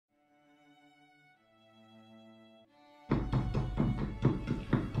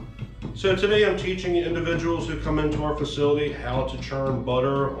So today I'm teaching individuals who come into our facility how to churn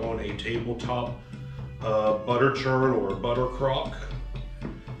butter on a tabletop butter churn or butter crock.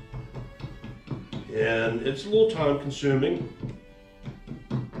 And it's a little time consuming.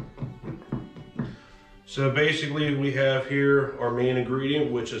 So basically we have here our main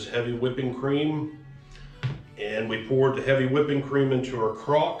ingredient, which is heavy whipping cream. And we poured the heavy whipping cream into our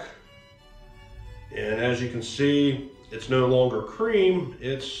crock. And as you can see, it's no longer cream,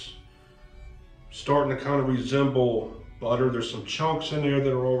 it's starting to kind of resemble butter. There's some chunks in there that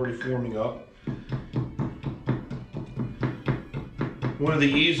are already forming up. One of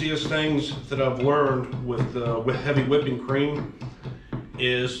the easiest things that I've learned with heavy whipping cream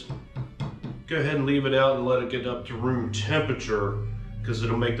is go ahead and leave it out and let it get up to room temperature, because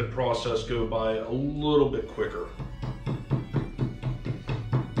it'll make the process go by a little bit quicker.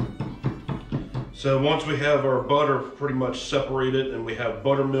 So once we have our butter pretty much separated and we have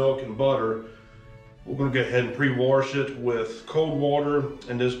buttermilk and butter, we're going to go ahead and pre-wash it with cold water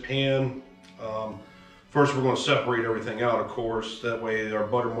in this pan. First we're going to separate everything out, of course, that way our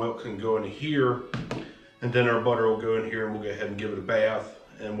buttermilk can go into here, and then our butter will go in here, and we'll go ahead and give it a bath,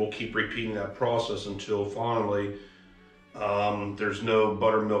 and we'll keep repeating that process until finally there's no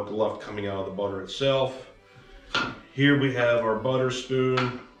buttermilk left coming out of the butter itself. Here we have our butter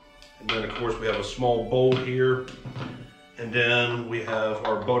spoon. And then of course we have a small bowl here, and then we have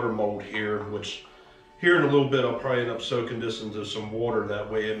our butter mold here, which here in a little bit I'll probably end up soaking this into some water.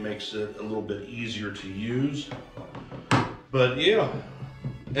 That way it makes it a little bit easier to use. But yeah,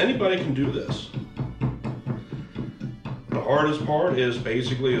 anybody can do this. The hardest part is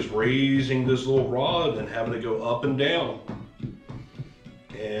basically raising this little rod and having to go up and down.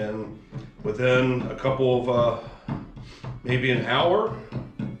 And within a couple of maybe an hour,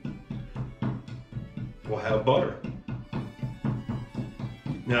 we'll have butter.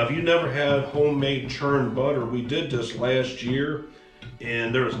 Now, if you never had homemade churned butter, we did this last year,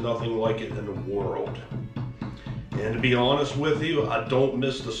 and there is nothing like it in the world. And to be honest with you, I don't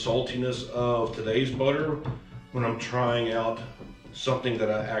miss the saltiness of today's butter when I'm trying out something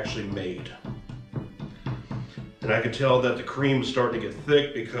that I actually made. And I can tell that the cream is starting to get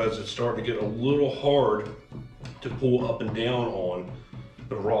thick because it's starting to get a little hard to pull up and down on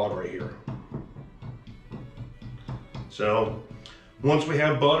the rod right here. So once we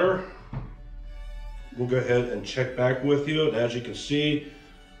have butter, we'll go ahead and check back with you. And as you can see,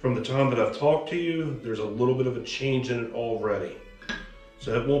 from the time that I've talked to you, there's a little bit of a change in it already.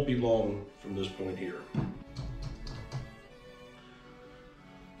 So it won't be long from this point here.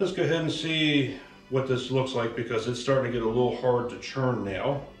 Let's go ahead and see what this looks like, because it's starting to get a little hard to churn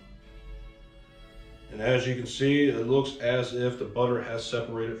now. And as you can see, it looks as if the butter has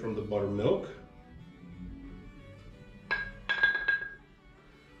separated from the buttermilk.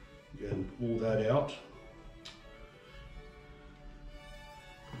 Go ahead and pull that out.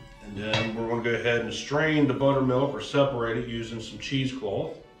 And then we're going to go ahead and strain the buttermilk, or separate it, using some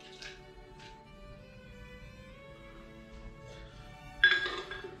cheesecloth.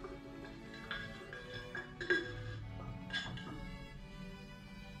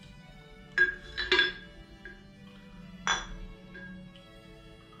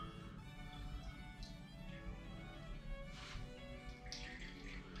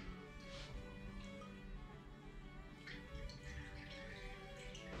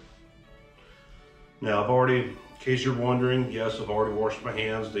 Now I've already, in case you're wondering, yes, I've already washed my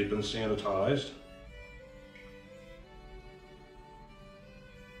hands. They've been sanitized.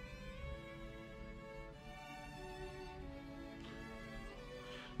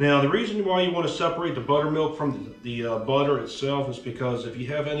 Now the reason why you want to separate the buttermilk from the butter itself is because if you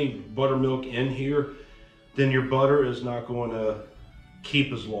have any buttermilk in here, then your butter is not going to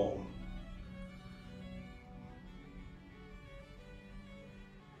keep as long.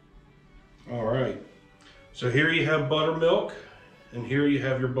 All right. So here you have buttermilk, and here you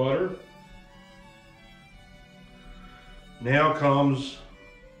have your butter. Now comes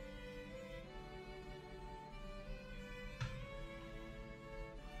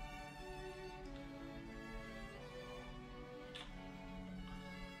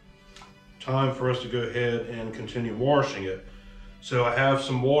time for us to go ahead and continue washing it. So I have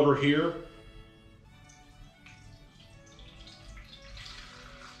some water here.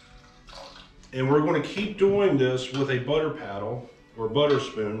 And we're going to keep doing this with a butter paddle or butter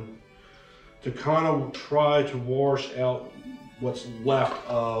spoon to kind of try to wash out what's left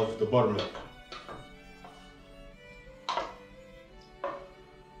of the buttermilk.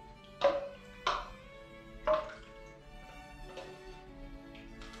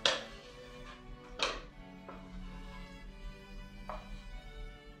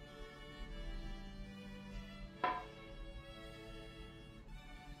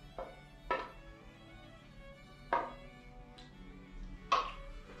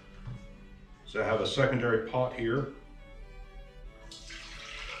 So I have a secondary pot here.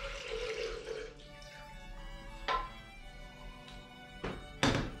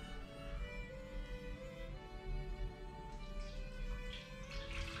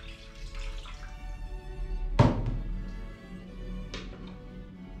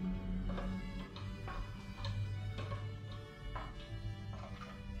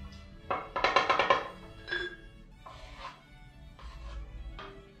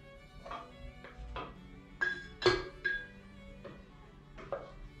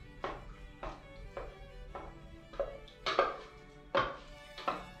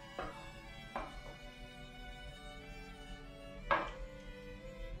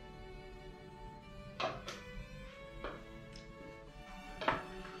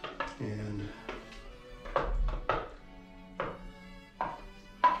 And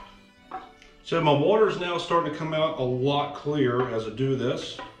so my water is now starting to come out a lot clearer as I do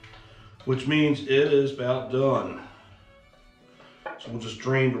this, which means it is about done. So we'll just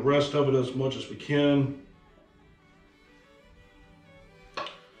drain the rest of it as much as we can.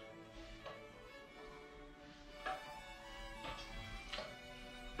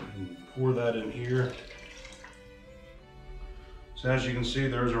 And pour that in here. So as you can see,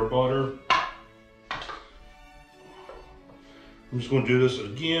 there's our butter. I'm just going to do this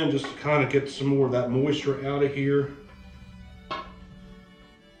again just to kind of get some more of that moisture out of here.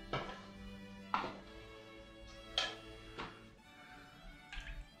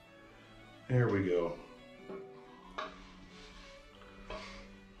 There we go.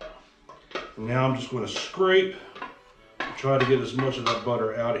 And now I'm just going to scrape and try to get as much of that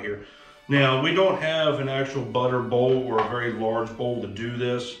butter out of here. Now, we don't have an actual butter bowl or a very large bowl to do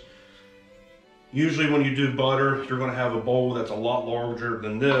this. Usually when you do butter, you're going to have a bowl that's a lot larger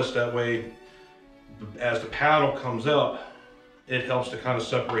than this. That way, as the paddle comes up, it helps to kind of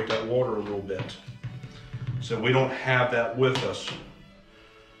separate that water a little bit. So we don't have that with us.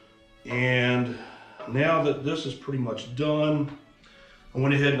 And now that this is pretty much done, I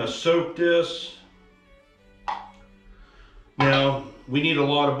went ahead and I soaked this. Now, we need a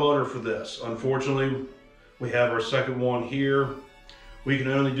lot of butter for this. Unfortunately, we have our second one here. We can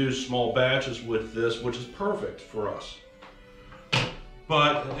only do small batches with this, which is perfect for us.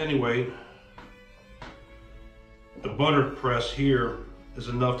 But anyway, the butter press here is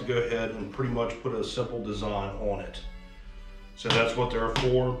enough to go ahead and pretty much put a simple design on it. So that's what they're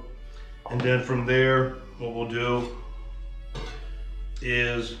for. And then from there, what we'll do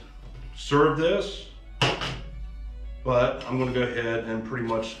is serve this. But I'm going to go ahead and pretty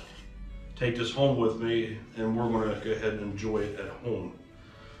much take this home with me, and we're going to go ahead and enjoy it at home.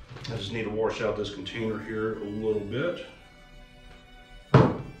 I just need to wash out this container here a little bit.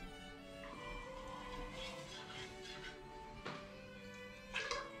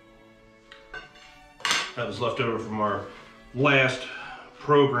 That was left over from our last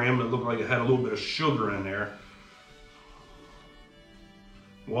program. It looked like it had a little bit of sugar in there.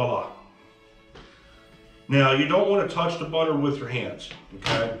 Voila. Now, you don't want to touch the butter with your hands,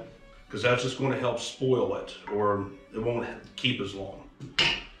 okay? Because that's just going to help spoil it, or it won't keep as long.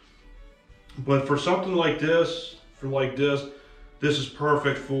 But for something like this, this is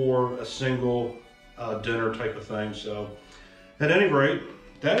perfect for a single dinner type of thing. So, at any rate,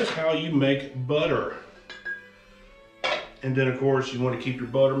 that is how you make butter. And then, of course, you want to keep your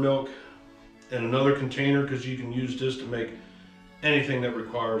buttermilk in another container, because you can use this to make anything that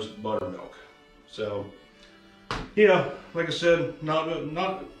requires buttermilk. So, yeah, like I said,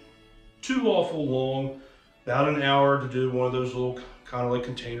 not too awful long, about an hour to do one of those little kind of like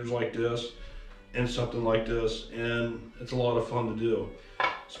containers like this and something like this, and it's a lot of fun to do,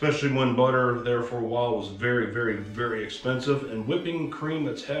 especially when butter there for a while was very, very, very expensive, and whipping cream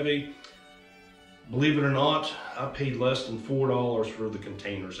that's heavy, believe it or not, I paid less than $4 for the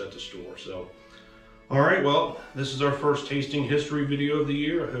containers at the store. So, all right, well, this is our first tasting history video of the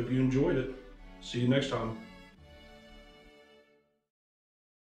year. I hope you enjoyed it. See you next time.